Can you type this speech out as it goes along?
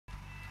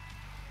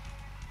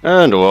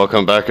And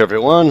welcome back,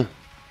 everyone.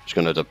 Just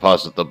going to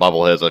deposit the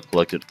bobbleheads I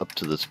collected up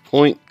to this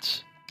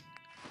point,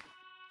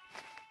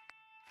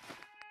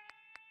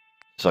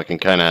 so I can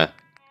kind of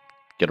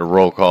get a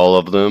roll call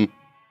of them. I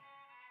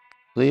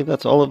believe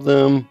that's all of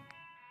them.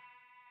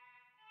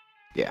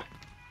 Yeah.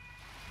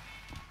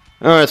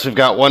 Alright, so we've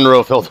got one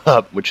row filled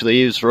up, which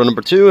leaves row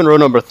number 2 and row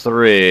number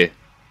 3. So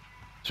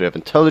we have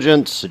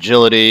intelligence,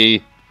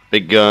 agility,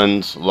 big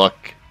guns,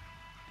 luck,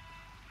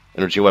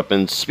 energy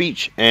weapons,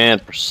 speech,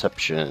 and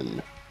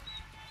perception.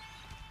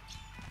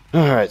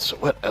 Alright, so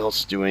what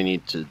else do I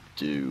need to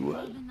do?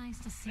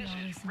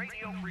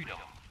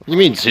 You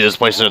mean see this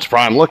place in its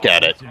prime? Look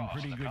at it.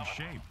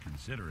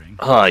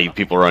 Ah, you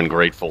people are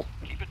ungrateful.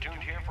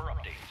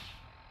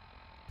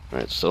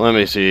 Alright, so let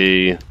me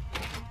see.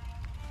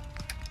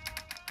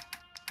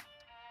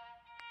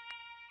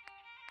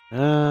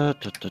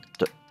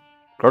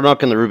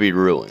 Gardnock and the Ruby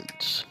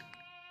Ruins.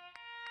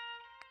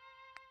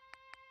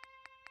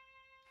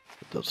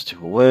 Put those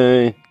two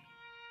away.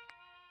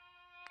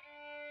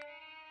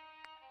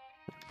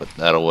 Put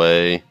that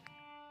away.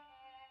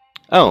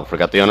 Oh,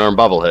 forgot the unarmed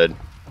bobblehead.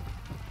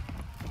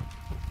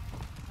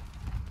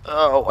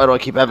 Oh, why do I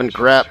keep having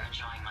crap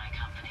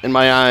in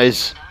my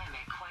eyes?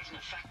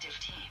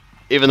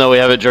 Even though we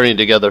haven't journeyed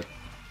together.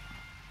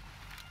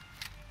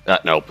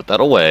 No, put that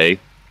away.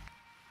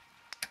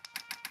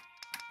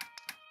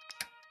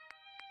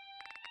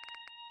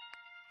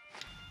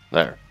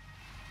 There.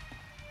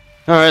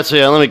 Alright, so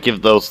yeah, let me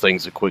give those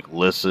things a quick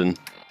listen.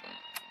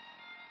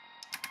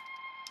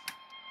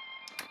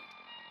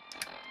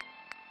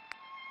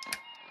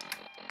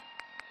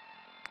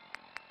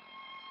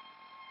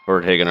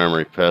 Fort Hagen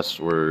Armory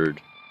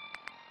password.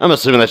 I'm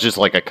assuming that's just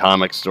like a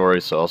comic story,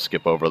 so I'll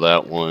skip over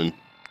that one.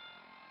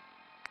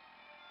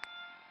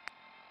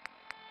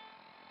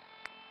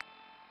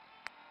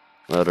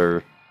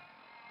 Letter.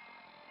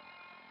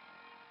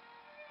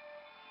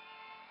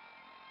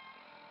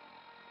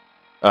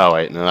 Oh,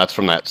 wait, no, that's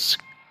from that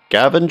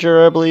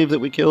scavenger, I believe, that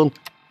we killed. Attention,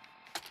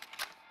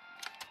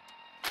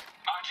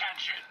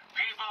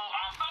 people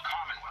of the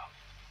Commonwealth.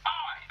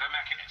 I, the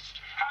Mechanist,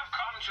 have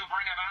come to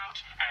bring about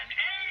an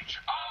age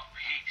of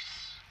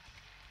peace.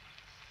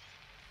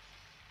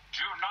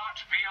 Do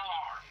not be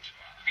alarmed.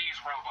 These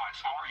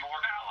robots are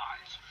your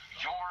allies,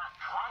 your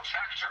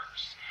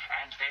protectors,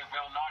 and they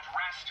will not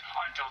rest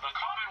until the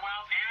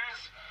Commonwealth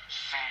is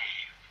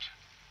saved.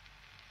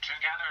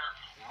 Together,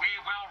 we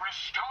will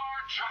restore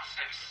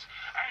justice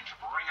and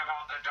bring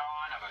about the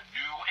dawn of a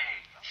new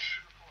age.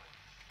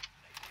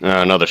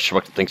 Another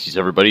schmuck that thinks he's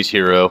everybody's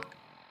hero.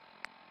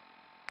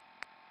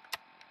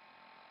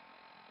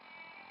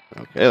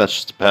 Okay, that's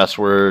just a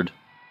password.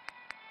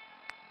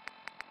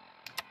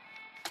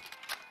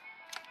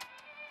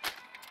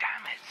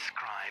 Damn it,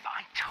 Scribe.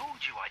 I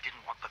told you I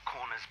didn't want the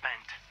corners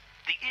bent.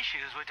 The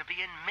issues were to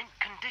be in mint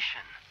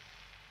condition.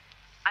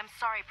 I'm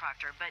sorry,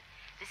 Proctor, but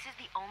this is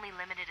the only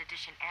limited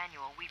edition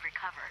annual we've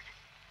recovered.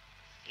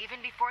 Even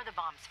before the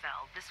bombs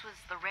fell, this was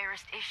the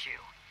rarest issue.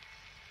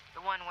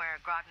 The one where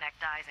Grognak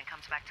dies and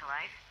comes back to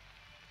life?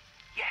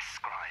 Yes,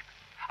 Scribe.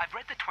 I've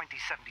read the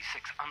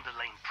 2076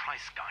 underlane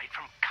price guide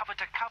from cover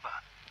to cover,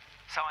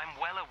 so I'm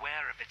well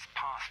aware of its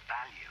past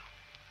value.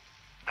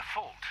 The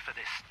fault for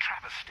this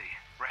travesty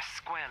rests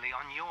squarely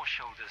on your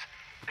shoulders,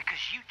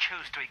 because you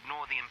chose to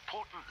ignore the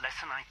important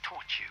lesson I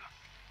taught you.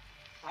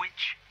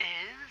 Which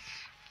is...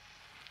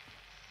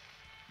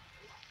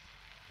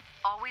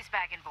 always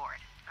bag and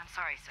board. I'm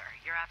sorry, sir.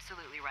 You're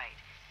absolutely right.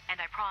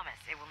 And I promise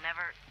it will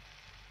never...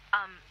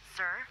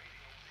 sir?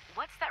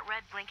 What's that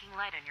red blinking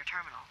light on your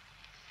terminal?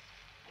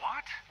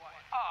 What?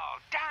 Oh,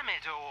 damn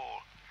it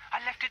all! I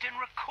left it in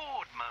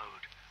record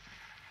mode.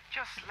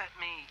 Just let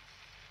me...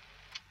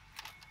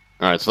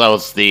 Alright, so that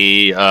was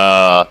the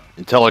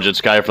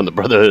intelligence guy from the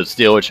Brotherhood of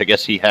Steel, which I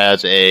guess he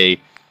has a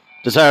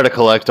desire to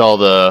collect all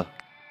the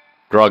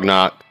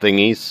Grognak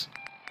thingies.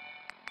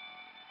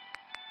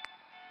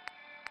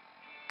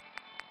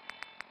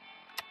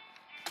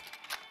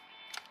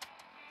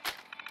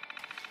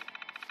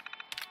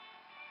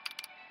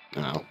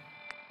 No.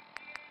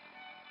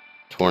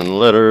 Torn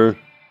letter.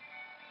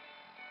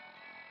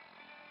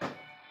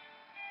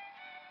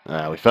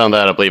 We found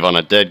that, I believe, on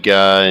a dead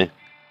guy.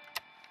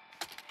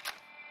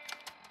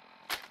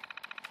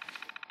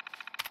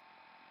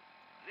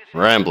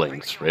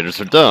 Ramblings.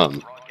 Raiders are dumb.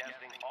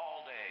 Broadcasting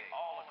all day,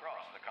 all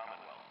across the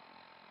Commonwealth.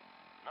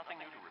 Nothing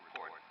new to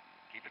report.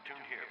 Keep it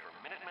tuned here for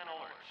Minutemen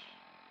alerts.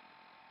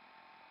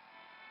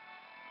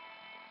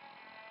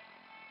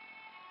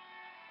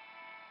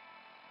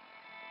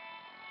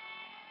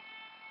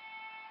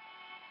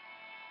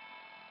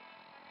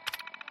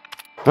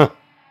 Huh.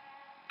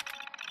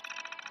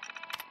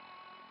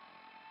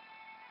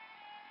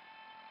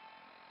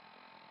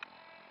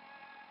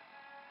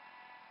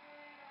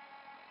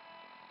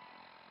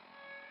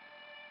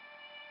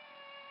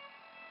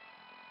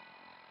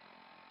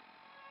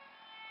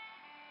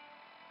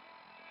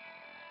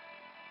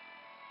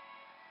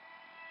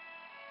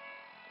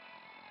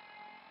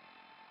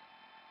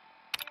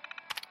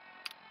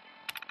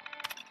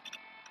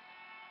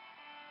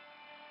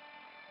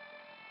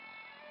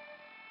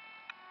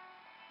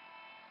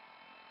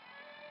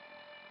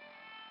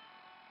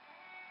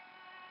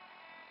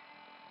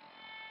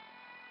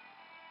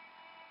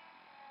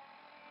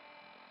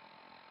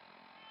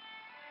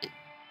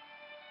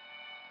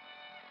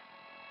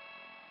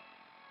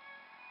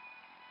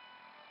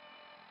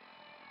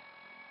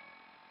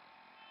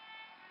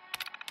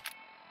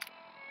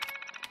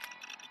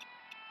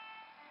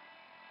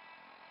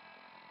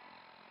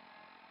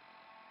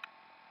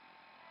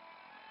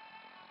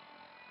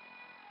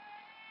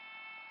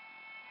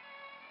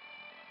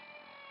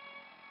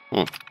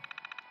 Wait,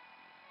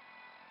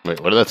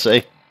 what did that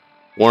say?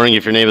 Warning,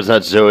 if your name is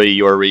not Zoe,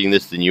 you are reading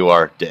this, then you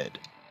are dead.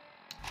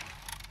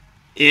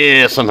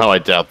 Yeah, somehow I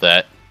doubt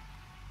that.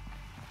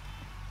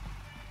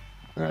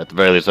 Alright, at the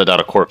very least, I doubt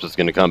a corpse is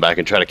going to come back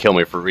and try to kill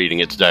me for reading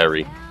its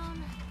diary.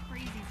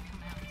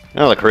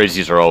 Now the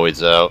crazies are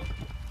always out.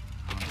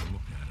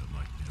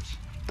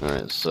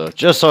 Alright, so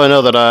just so I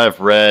know that I've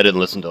read and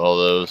listened to all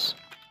those.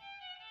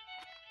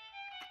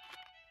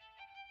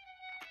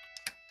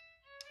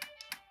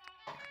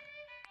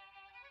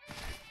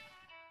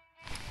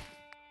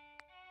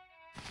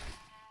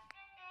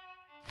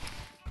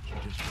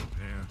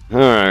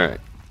 Alright.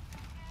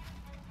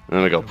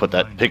 Then we go put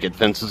that picket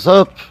fences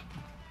up.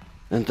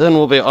 And then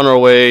we'll be on our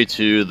way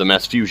to the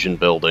mass fusion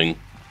building.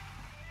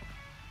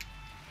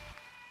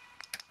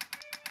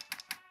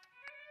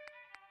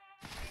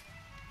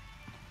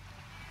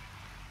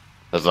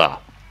 Huzzah.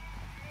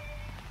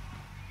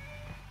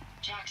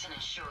 Jackson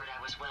assured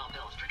I was well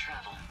built for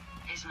travel.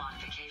 His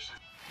modification.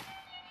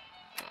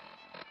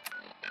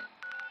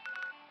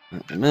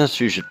 The mass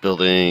fusion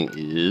building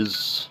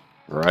is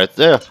right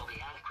there. Will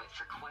be adequate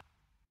for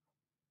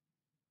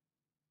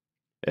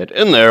And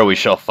in there we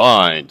shall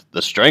find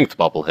the strength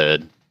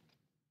bobblehead.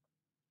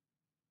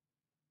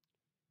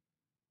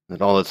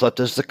 And all that's left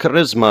is the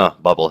charisma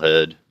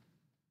bobblehead.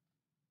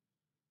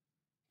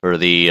 For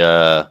the,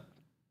 I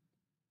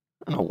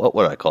don't know, what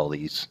would I call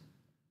these?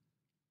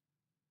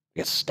 I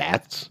guess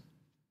stats?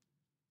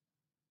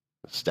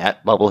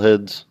 Stat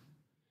bobbleheads.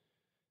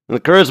 And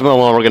the charisma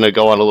one, we're going to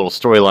go on a little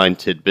storyline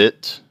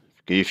tidbit.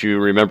 If you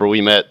remember,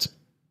 we met,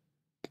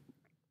 I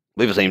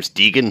believe his name's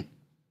Deegan.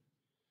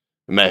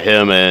 We met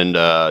him in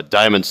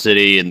Diamond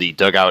City in the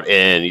Dugout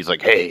Inn. He's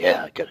like, hey,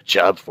 yeah, I got a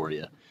job for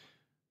you.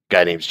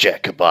 Guy name's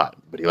Jack Cabot,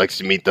 but he likes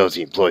to meet those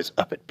he employs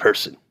up in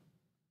person.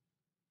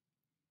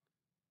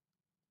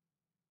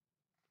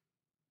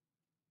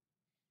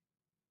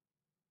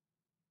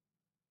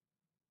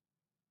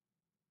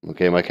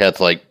 Okay, my cat's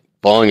like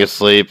falling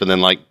asleep and then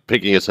like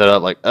picking his head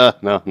up like, no,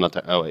 I'm not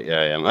that. Oh, wait, yeah,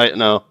 I am.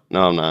 No,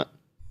 I'm not.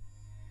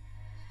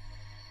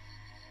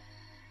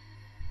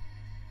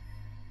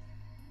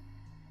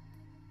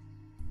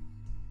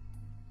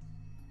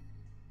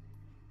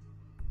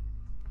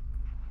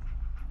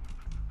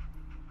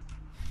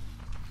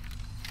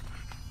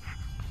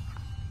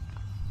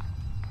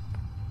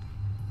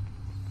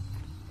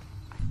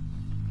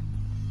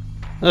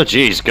 Oh,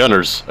 geez,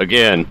 gunners,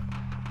 again.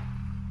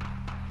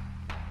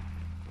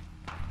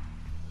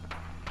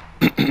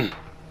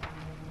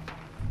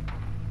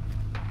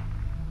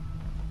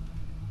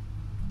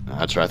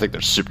 That's right, I think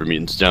there's super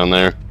mutants down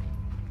there.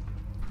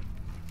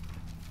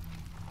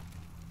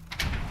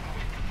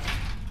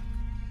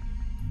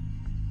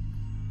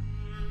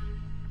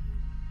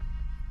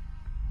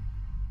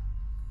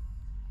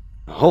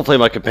 Hopefully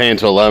my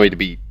companions will allow me to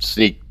be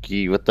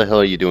sneaky. What the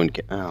hell are you doing?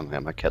 Oh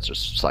man, my cats are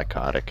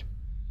psychotic.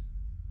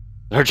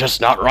 They're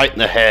just not right in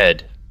the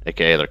head.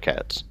 AKA they're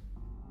cats.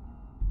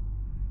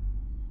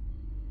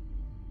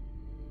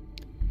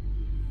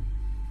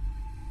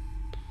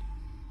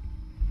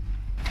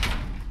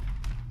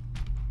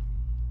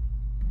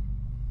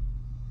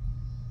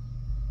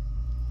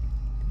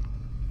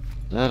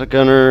 Is that a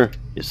gunner?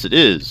 Yes, it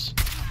is.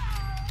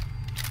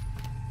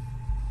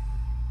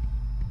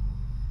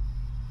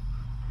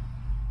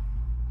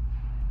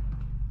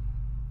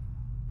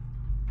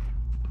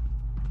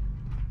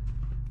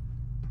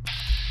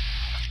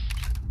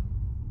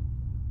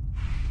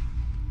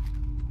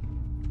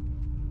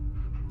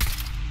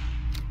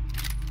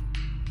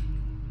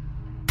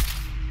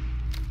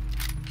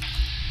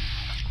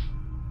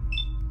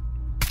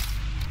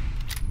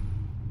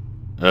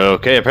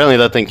 Okay, apparently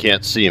that thing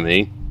can't see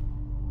me.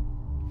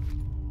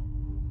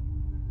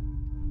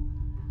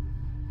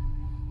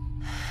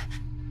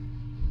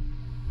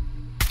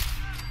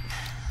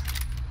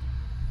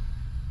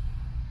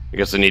 I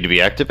guess they need to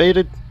be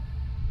activated?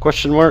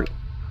 Question mark?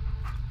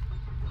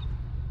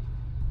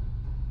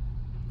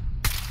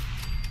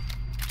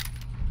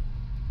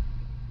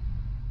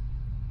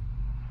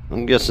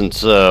 I'm guessing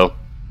so.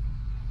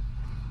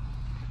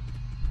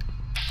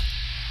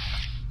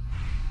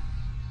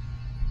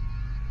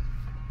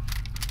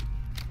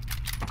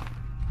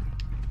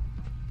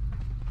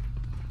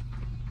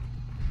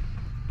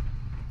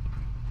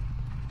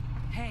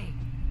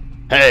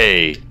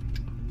 Hey!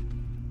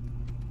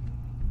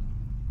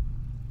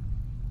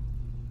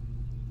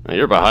 Now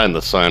you're behind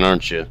the sign,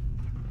 aren't you?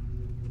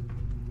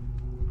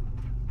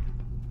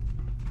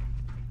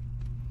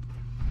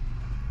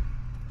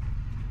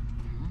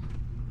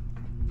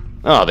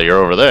 Oh, you're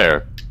over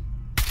there.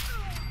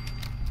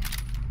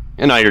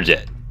 And now you're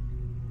dead.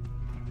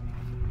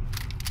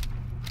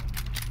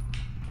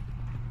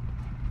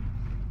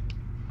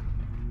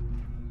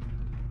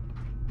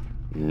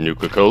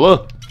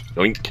 Nuka-Cola?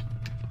 Yoink.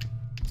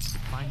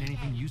 Find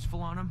anything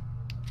useful on him?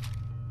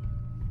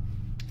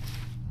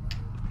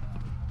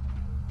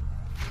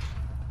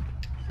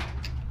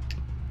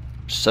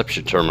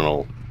 Reception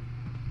terminal.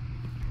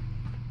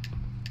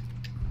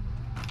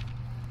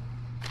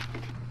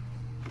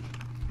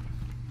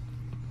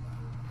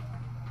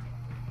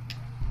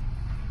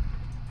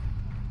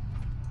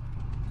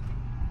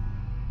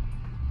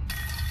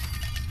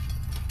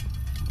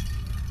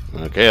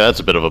 Okay, that's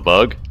a bit of a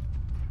bug.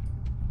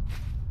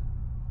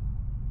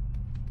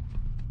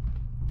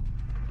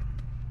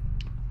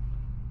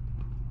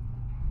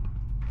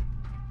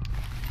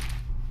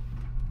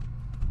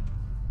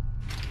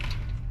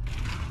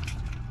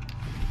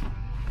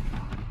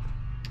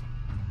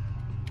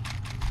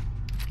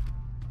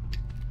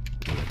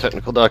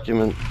 Technical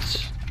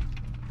documents.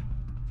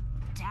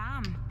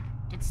 Damn.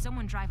 Did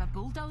someone drive a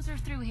bulldozer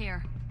through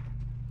here?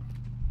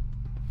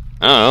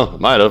 I don't know,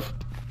 might have.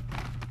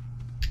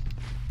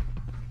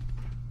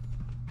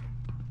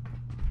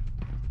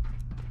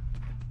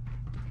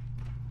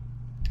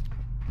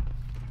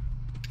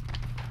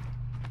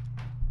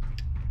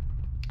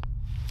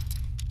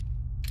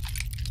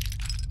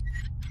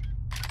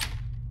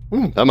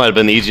 That might have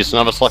been the easiest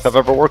novice luck I've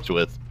ever worked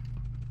with.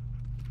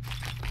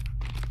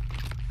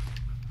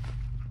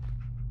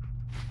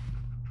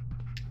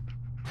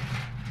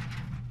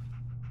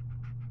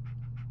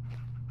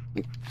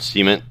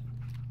 Cement.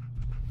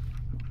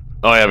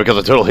 Oh yeah, because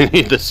I totally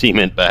need the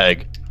cement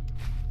bag.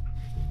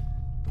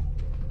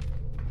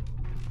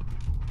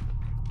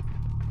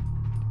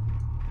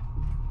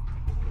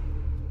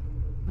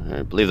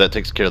 I believe that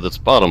takes care of this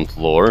bottom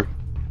floor.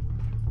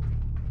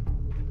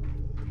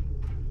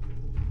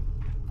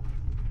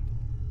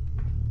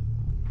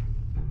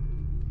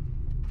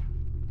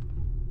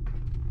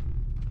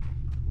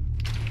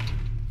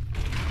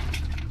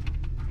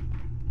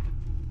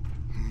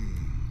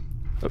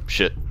 Oh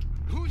shit.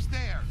 Who's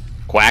there?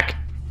 Quack.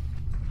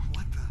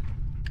 What the?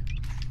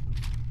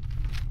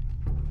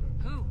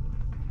 Who?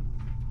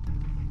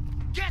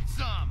 Get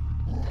some!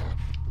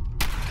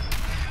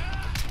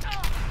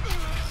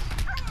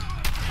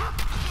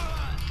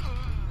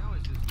 Now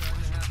it's just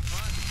starting to have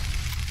fun.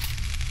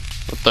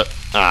 What the?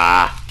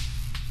 Ah.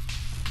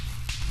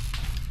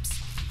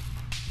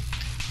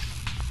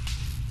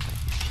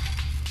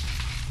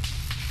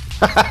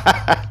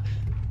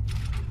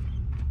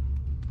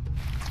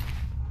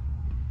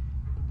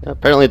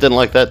 Apparently it didn't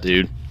like that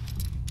dude.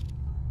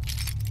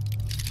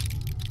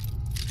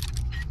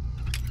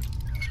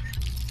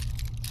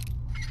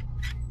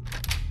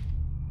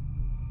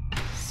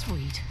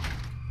 Sweet.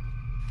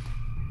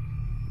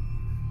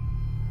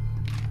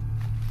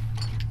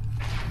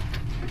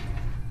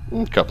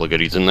 A couple of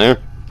goodies in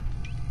there.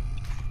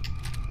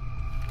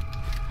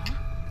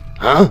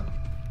 Huh?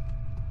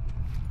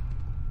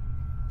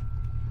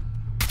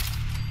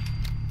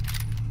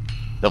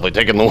 Definitely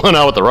taking the one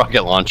out with the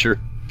rocket launcher.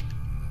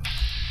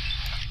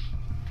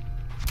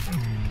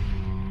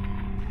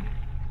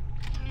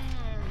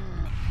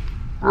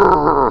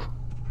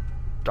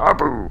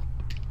 Taboo.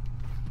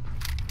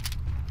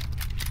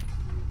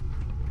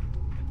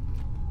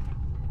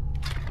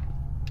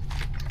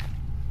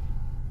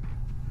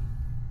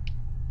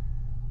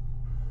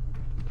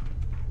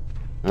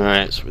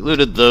 Alright, so we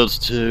looted those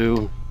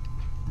two.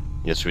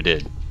 Yes, we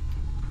did.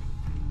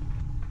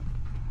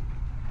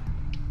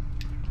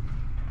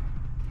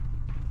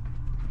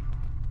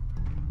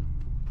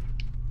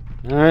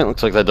 Alright,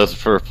 looks like that does it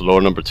for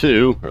floor number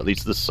 2, or at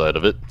least this side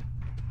of it.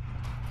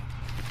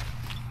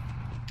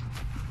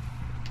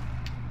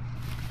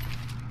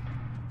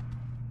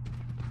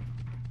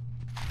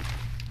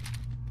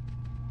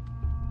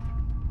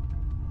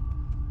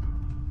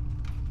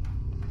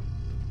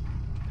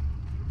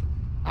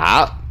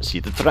 Ah,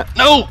 see the threat.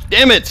 No!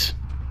 Damn it!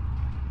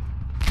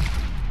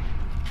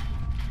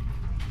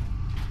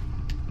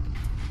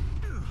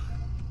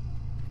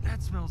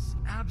 That smells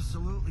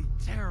absolutely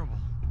terrible.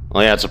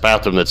 Well, yeah, it's a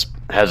bathroom that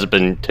hasn't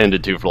been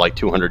tended to for like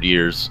 200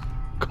 years.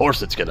 Of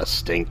course it's gonna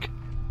stink.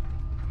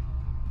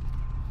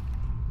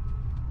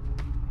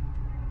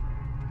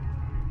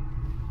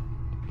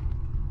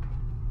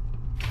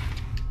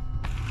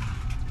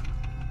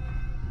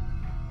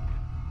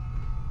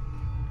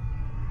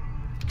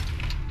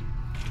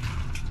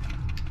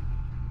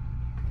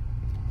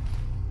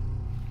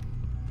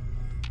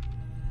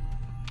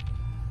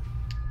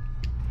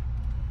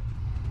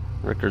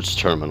 Records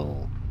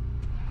terminal.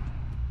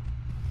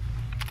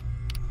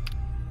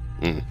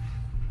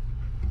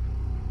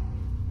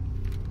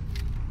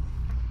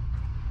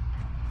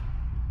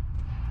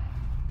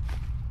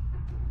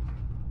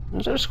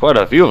 There's quite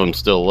a few of them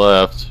still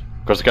left.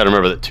 Of course, I gotta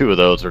remember that 2 of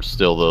those are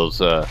still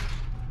those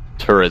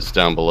turrets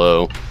down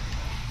below.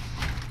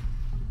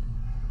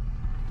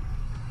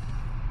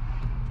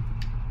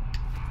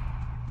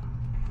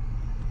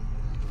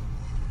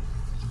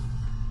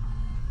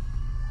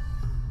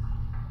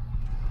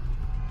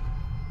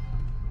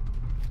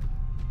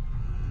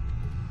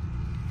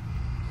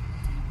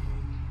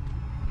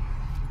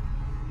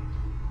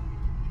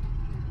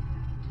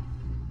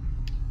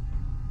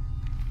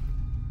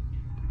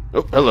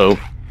 Oh, hello.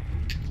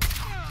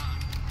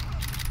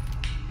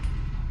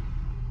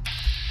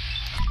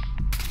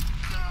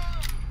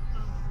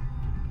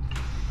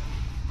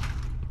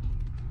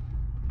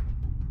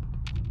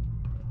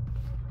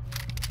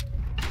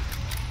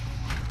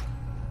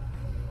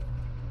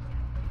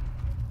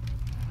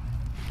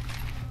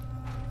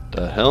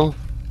 The hell?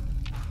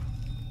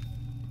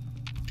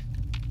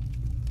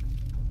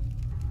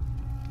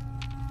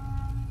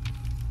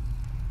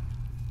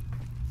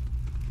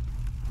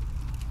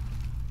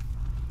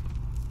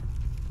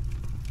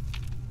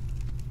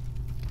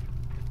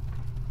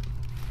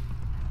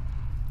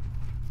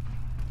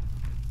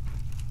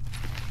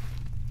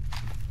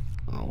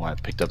 I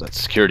picked up that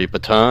security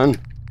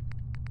baton.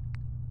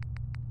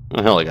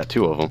 Oh hell, I got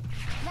 2 of them.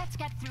 Let's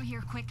get through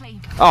here quickly.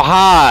 Oh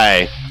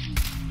hi! You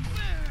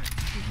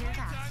hear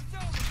that?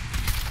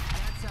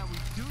 That's how we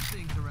do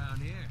things around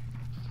here.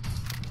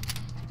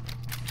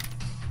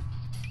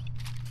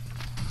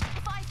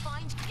 If I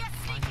find you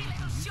sneaky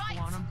little shite!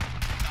 Want 'em?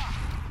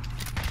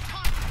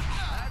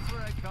 That's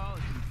what I call a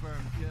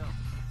confirmed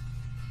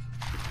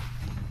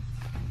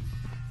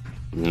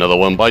kill. Another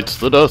one bites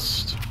the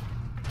dust.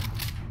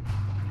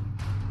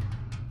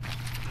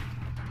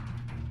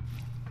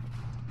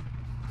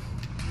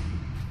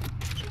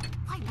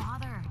 Why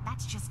bother?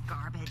 That's just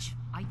garbage.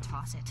 I'd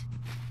toss it.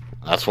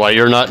 That's why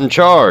you're not in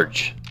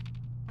charge.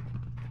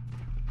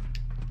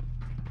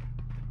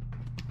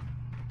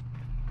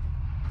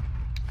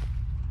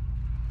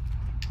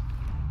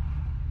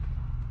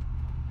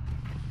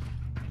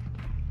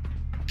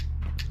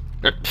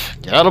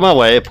 Get out of my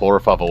way, por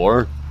favor.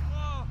 Whoa!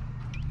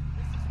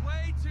 This is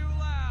way too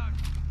loud.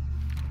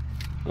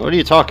 What are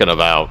you talking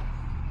about?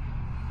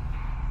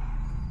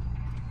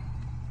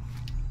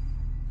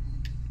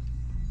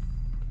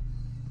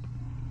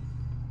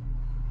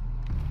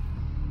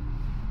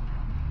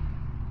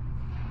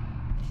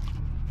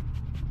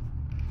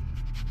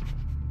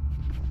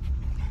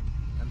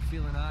 I'm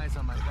feeling eyes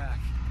on my back.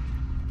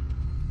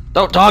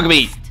 Don't dog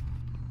me!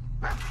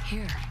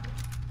 Here.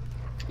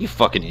 You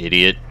fucking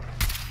idiot.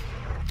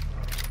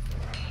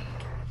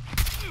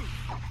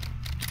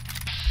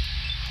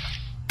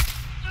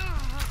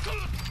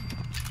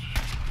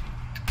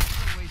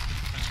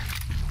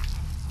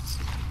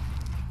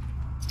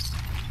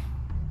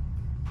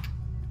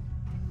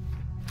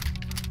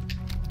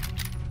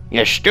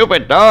 You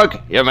stupid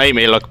dog! You made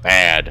me look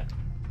bad.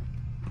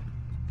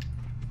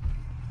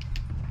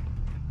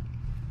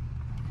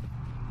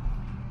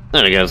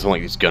 Then again, it's not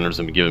like these gunners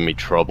have been giving me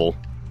trouble.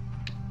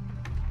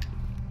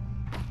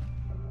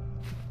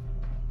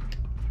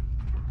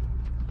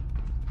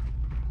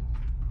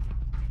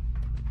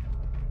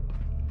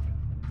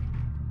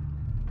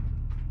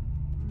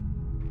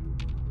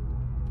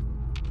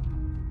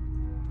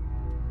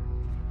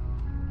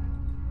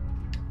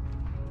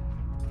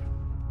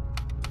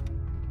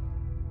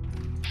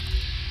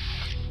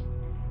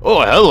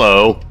 Oh,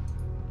 hello.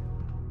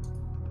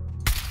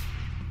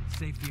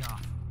 Safety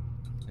off.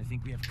 I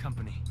think we have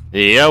company.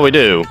 Yeah, we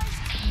do.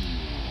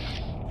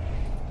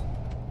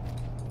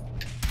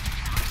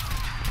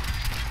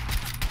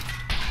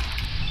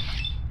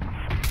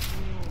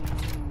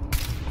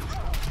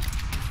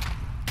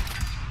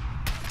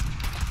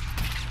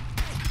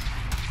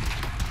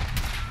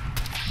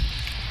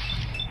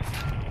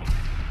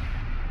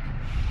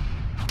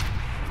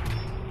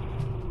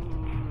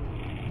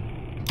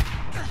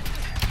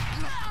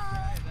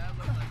 That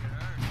looked like it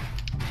hurt.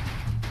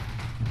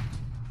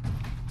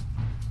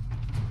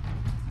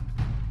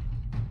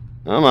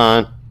 Come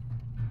on.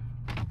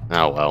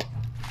 Oh well.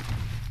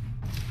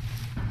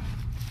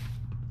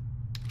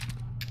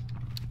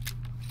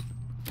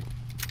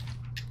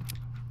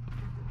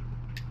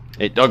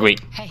 Hey, dog meat.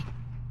 Hey.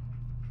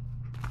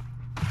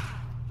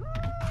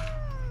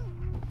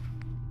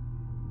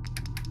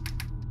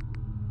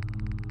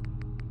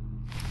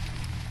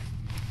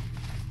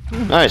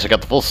 Nice, I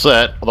got the full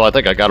set. Although I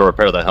think I gotta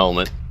repair the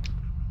helmet.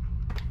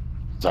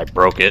 'Cause I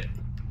broke it.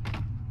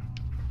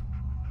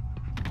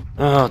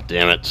 Oh,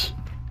 damn it.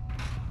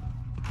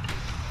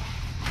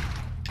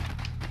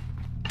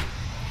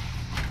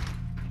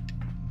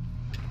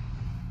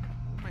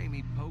 What made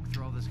me poke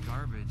through all this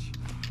garbage?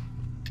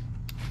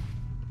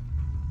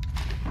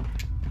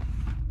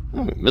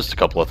 Oh, we missed a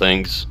couple of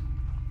things.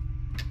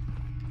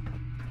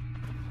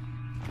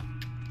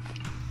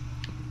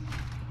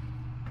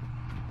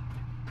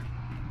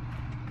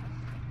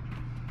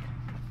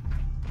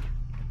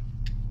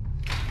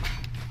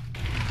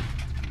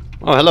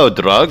 Oh, hello,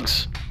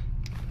 drugs.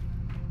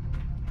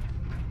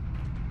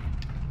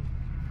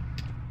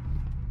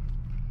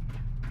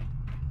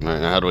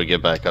 Alright, now how do we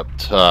get back up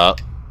top?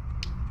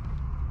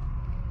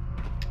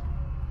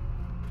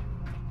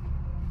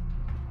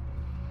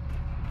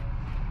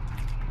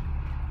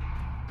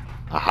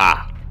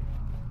 Aha!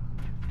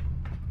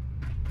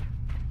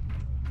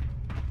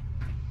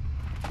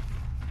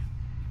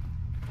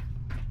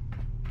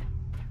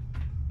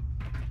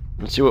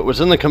 Let's see what was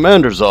in the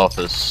commander's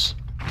office.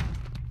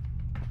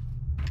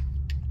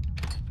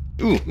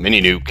 Ooh,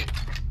 mini nuke.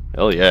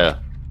 Hell yeah.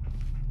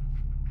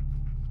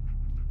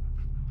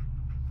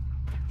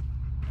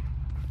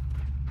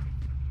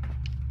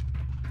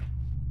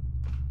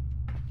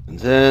 And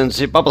then,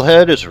 see,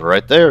 Bobblehead is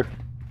right there.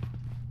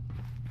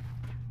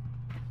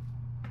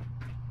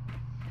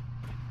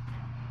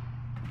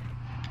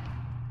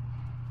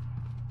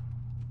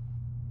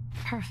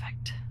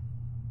 Perfect.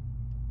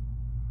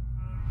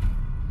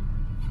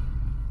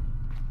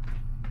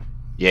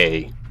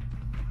 Yay.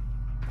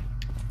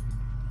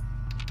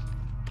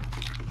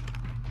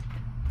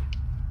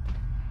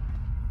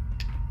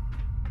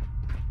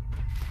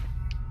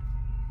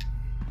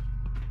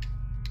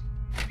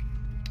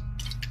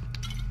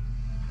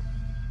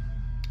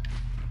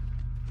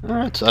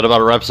 Alright, so that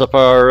about wraps up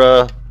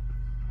our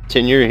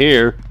tenure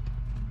here.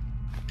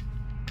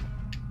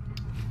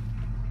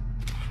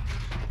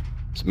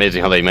 It's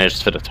amazing how they managed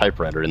to fit a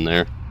typewriter in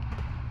there.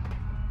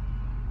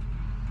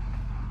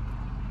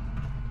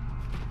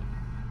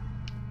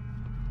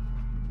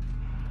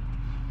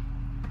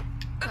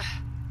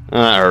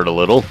 That hurt a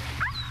little.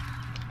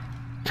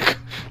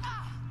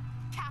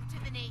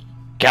 Captain the knee.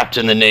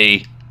 Captain the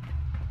knee.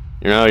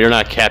 You know, you're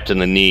not Captain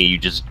the knee, you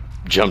just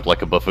jumped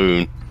like a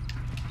buffoon.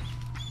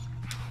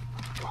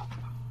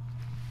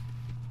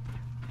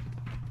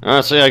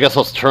 So yeah, I guess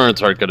those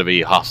turrets aren't going to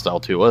be hostile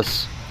to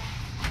us.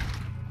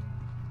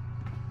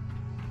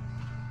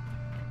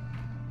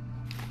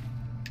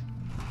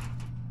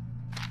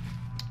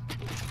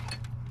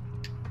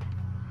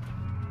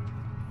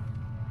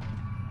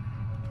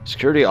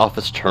 Security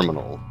office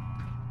terminal.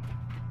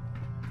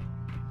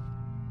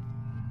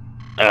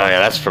 Oh yeah,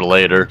 that's for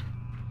later.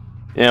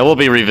 Yeah, we'll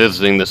be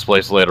revisiting this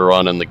place later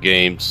on in the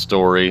game's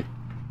story.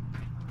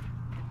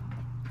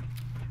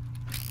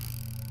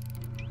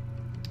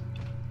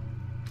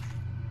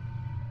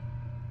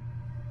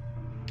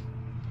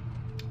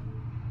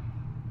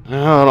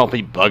 Oh, don't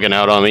be bugging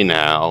out on me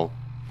now.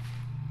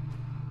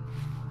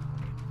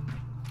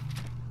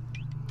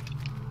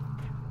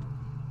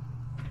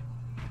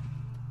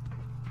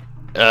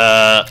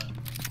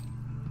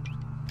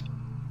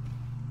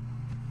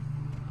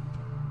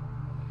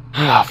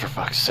 Ah, for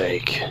fuck's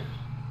sake.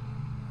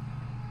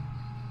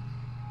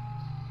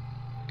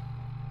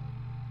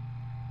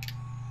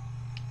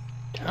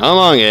 Come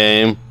on,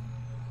 game.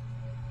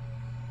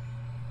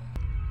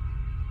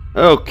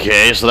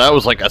 Okay, so that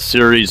was like a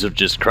series of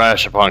just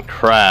crash upon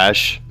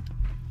crash.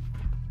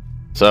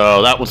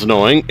 So that was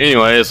annoying.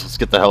 Anyways, let's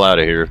get the hell out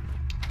of here.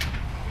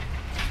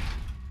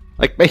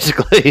 Like,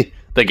 basically,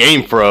 the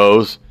game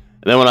froze.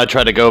 And then when I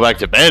tried to go back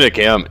to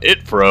Bandicam,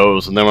 it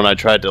froze. And then when I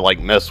tried to, like,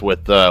 mess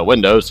with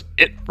Windows,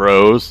 it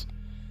froze.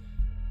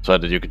 So I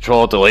had to do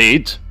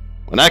Control-Delete.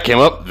 When that came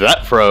up,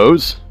 that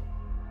froze.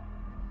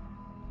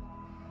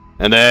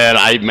 And then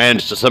I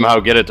managed to somehow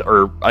get it,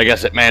 or I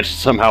guess it managed to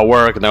somehow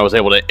work, and I was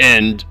able to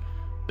end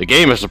the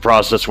game as a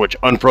process, which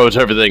unfroze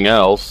everything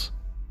else.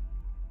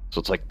 So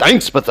it's like,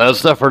 thanks,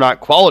 Bethesda, for not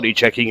quality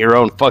checking your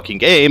own fucking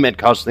game and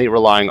constantly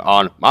relying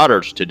on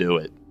modders to do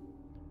it.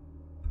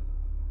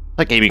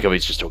 Like, gaming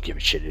companies just don't give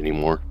a shit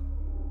anymore.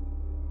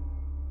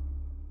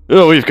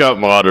 Oh, we've got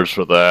modders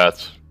for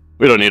that.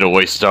 We don't need to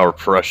waste our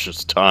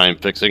precious time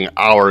fixing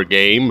our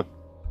game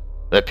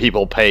that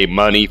people pay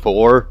money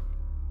for.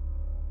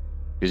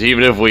 Because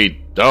even if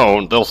we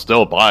don't, they'll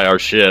still buy our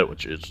shit,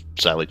 which is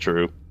sadly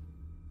true.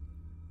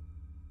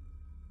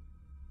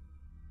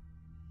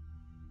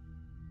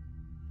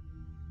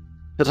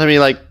 Because, I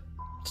mean, like,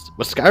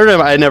 with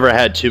Skyrim, I never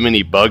had too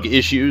many bug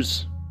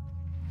issues.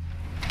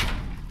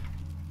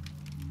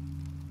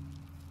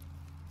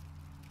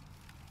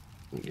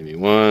 Give me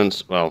one.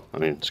 Well, I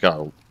mean, it's got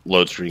a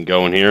load screen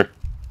going here.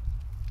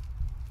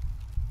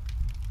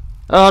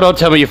 Oh, don't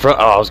tell me you froze.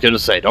 Oh, I was going to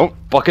say, don't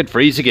fucking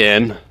freeze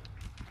again.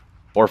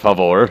 Por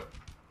favor.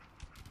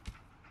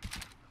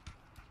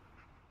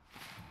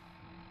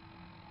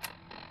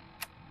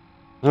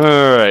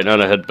 Alright, now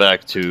to head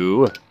back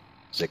to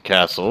the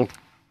castle.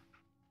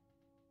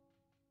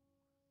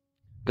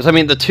 Because, I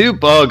mean, the two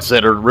bugs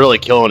that are really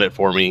killing it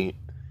for me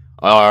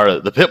are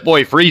the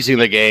Pip-Boy freezing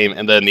the game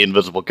and then the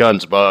invisible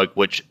guns bug,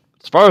 which,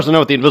 as far as I know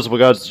with the invisible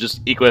guns, is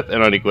just equip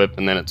and unequip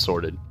and then it's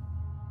sorted.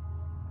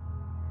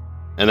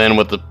 And then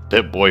with the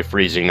Pip-Boy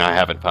freezing, I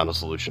haven't found a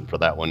solution for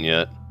that one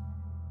yet.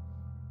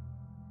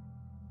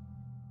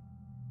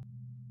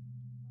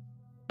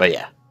 But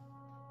yeah.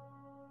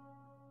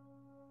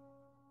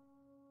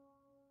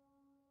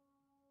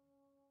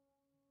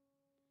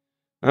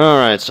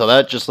 Alright, so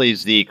that just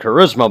leaves the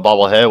Charisma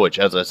Bobblehead, which,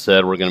 as I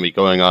said, we're going to be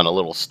going on a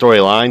little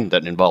storyline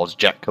that involves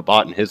Jack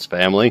Cabot and his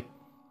family.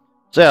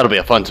 So that'll be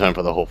a fun time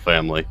for the whole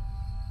family.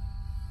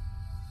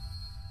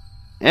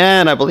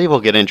 And I believe we'll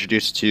get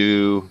introduced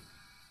to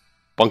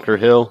Bunker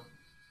Hill.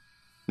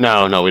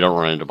 No, we don't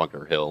run into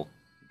Bunker Hill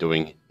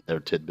doing their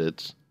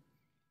tidbits.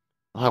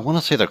 Well, I want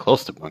to say they're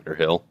close to Bunker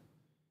Hill.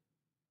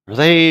 Are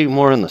they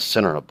more in the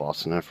center of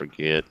Boston? I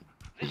forget.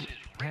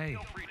 Hey.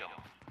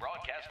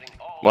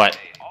 What?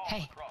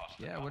 Hey.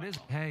 Yeah, what is...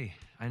 Hey,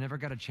 I never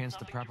got a chance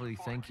to properly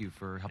thank you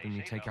for helping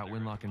me take out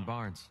Winlock and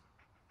Barnes.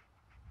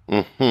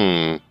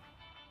 Mm-hmm.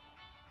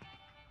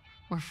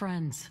 We're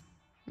friends.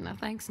 No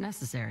thanks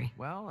necessary.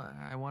 Well,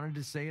 I wanted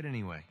to say it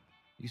anyway.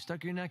 You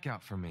stuck your neck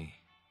out for me.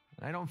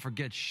 I don't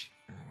forget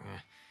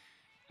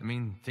I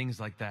mean, things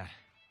like that.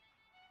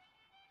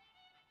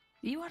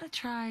 You ought to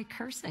try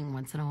cursing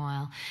once in a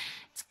while.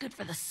 It's good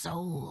for the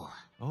soul.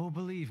 Oh,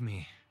 believe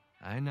me,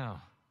 I know.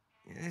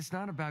 It's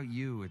not about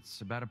you,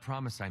 it's about a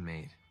promise I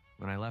made.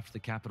 When I left the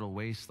Capital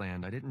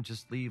Wasteland, I didn't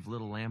just leave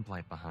little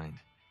Lamplight behind.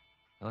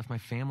 I left my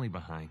family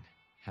behind.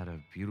 Had a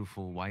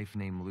beautiful wife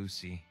named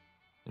Lucy,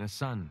 and a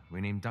son we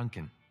named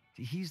Duncan.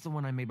 He's the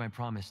one I made my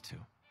promise to.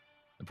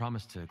 The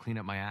promise to clean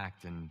up my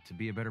act and to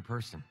be a better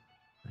person.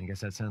 I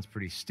guess that sounds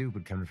pretty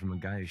stupid coming from a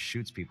guy who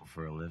shoots people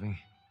for a living.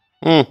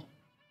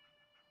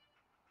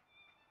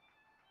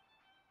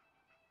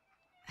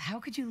 How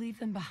could you leave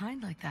them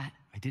behind like that?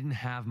 I didn't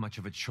have much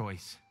of a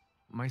choice.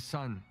 My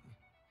son,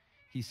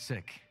 he's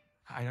sick.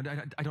 I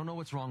don't know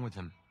what's wrong with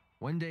him.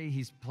 One day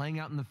he's playing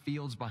out in the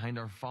fields behind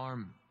our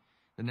farm.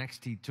 The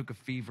next he took a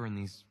fever and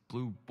these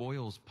blue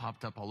boils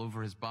popped up all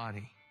over his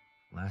body.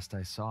 Last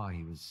I saw,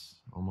 he was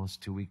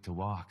almost too weak to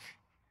walk.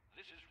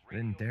 I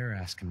didn't dare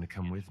ask him to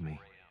come with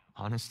me.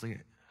 Honestly,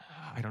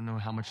 I don't know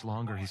how much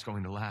longer he's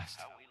going to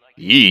last.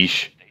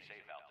 Yeesh.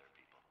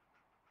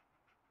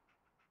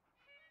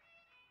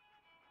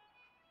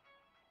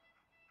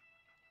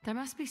 There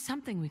must be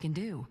something we can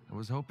do. I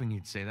was hoping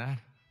you'd say that.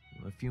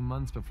 A few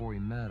months before we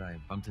met, I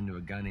bumped into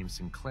a guy named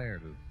Sinclair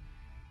who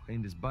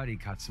claimed his buddy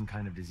caught some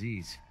kind of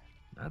disease.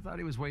 I thought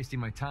he was wasting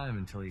my time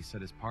until he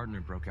said his partner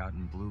broke out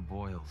in blue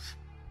boils.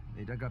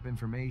 They dug up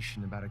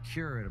information about a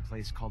cure at a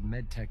place called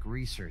MedTech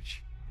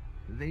Research.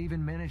 They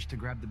even managed to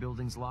grab the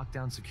building's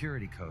lockdown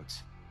security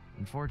codes.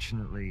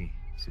 Unfortunately,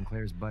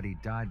 Sinclair's buddy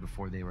died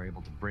before they were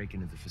able to break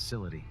into the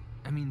facility.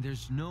 I mean,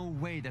 there's no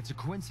way that's a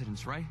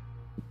coincidence, right?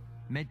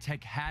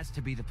 MedTech has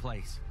to be the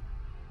place.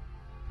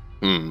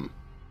 Don't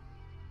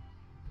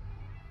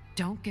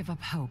give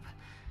up hope.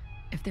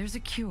 If there's a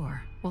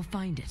cure, we'll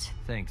find it.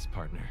 Thanks,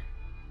 partner.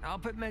 I'll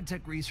put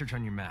MedTech Research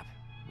on your map.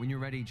 When you're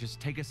ready, just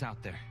take us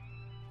out there.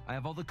 I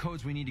have all the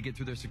codes we need to get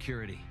through their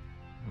security.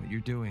 What you're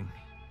doing,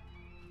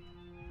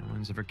 no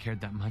one's ever cared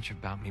that much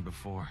about me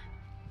before.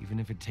 Even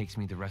if it takes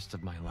me the rest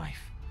of my life.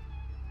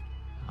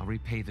 I'll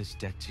repay this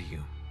debt to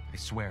you. I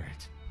swear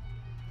it.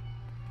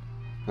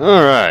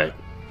 Alright.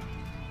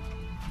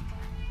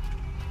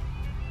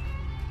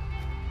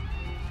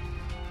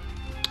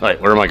 Alright,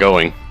 where am I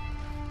going?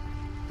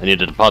 I need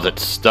to deposit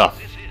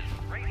stuff.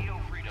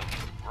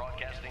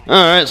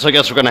 Alright, so I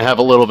guess we're going to have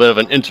a little bit of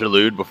an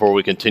interlude before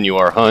we continue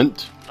our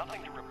hunt.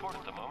 Nothing to report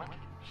at the moment.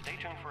 Stay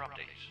tuned for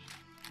updates.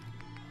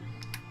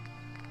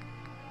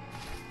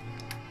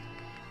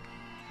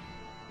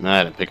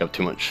 I didn't pick up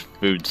too much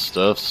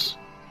foodstuffs.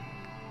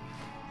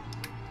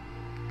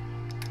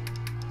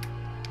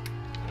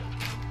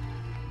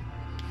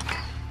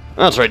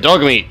 That's right,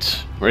 dog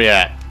meat. Where you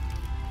at?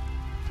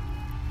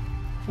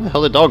 Where the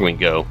hell did dog meat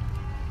go?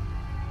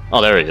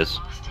 Oh, there he is.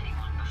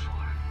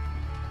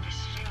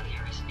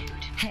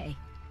 Hey.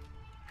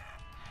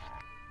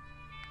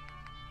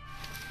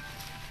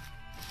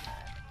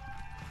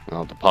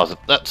 I'll deposit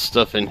that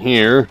stuff in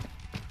here.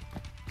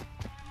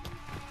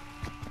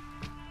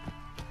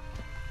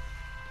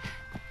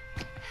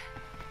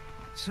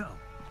 So,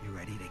 you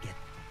ready to get...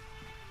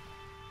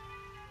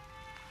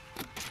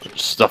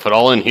 Just stuff it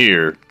all in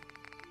here.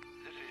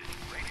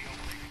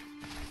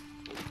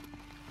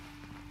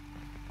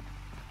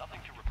 Nothing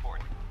to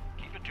report.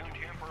 Keep it tuned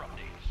here for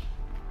updates.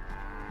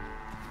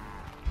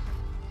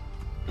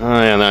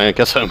 And I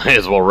guess I may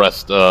as well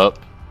rest up.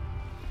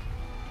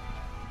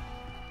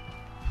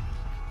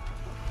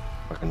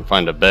 If I can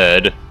find a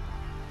bed.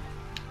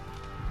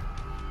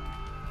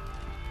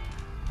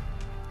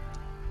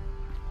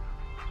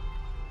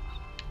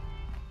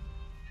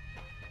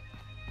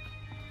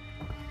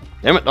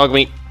 Damn it, dog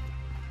meat.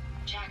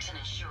 Jackson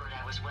assured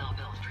I was well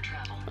built for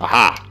travel.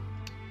 Aha!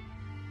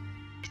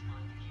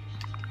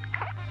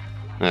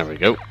 There we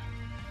go.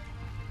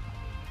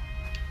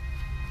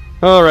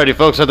 Alrighty,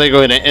 folks, I think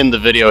we're going to end the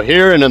video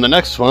here, and in the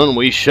next one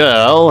we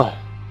shall...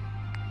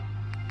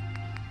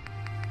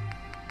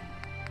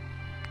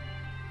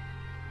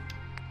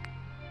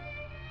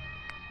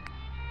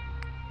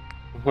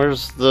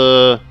 Where's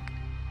the...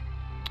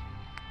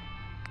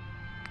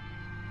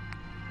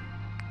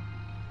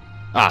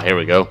 Ah, here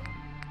we go.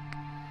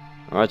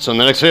 Alright, so in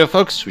the next video,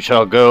 folks, we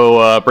shall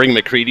go bring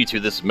MacCready to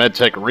this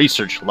MedTech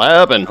research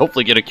lab and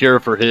hopefully get a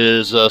cure for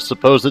his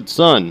supposed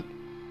son.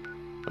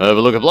 Have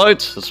a look of light.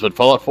 This has been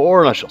Fallout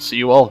 4, and I shall see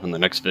you all in the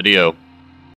next video.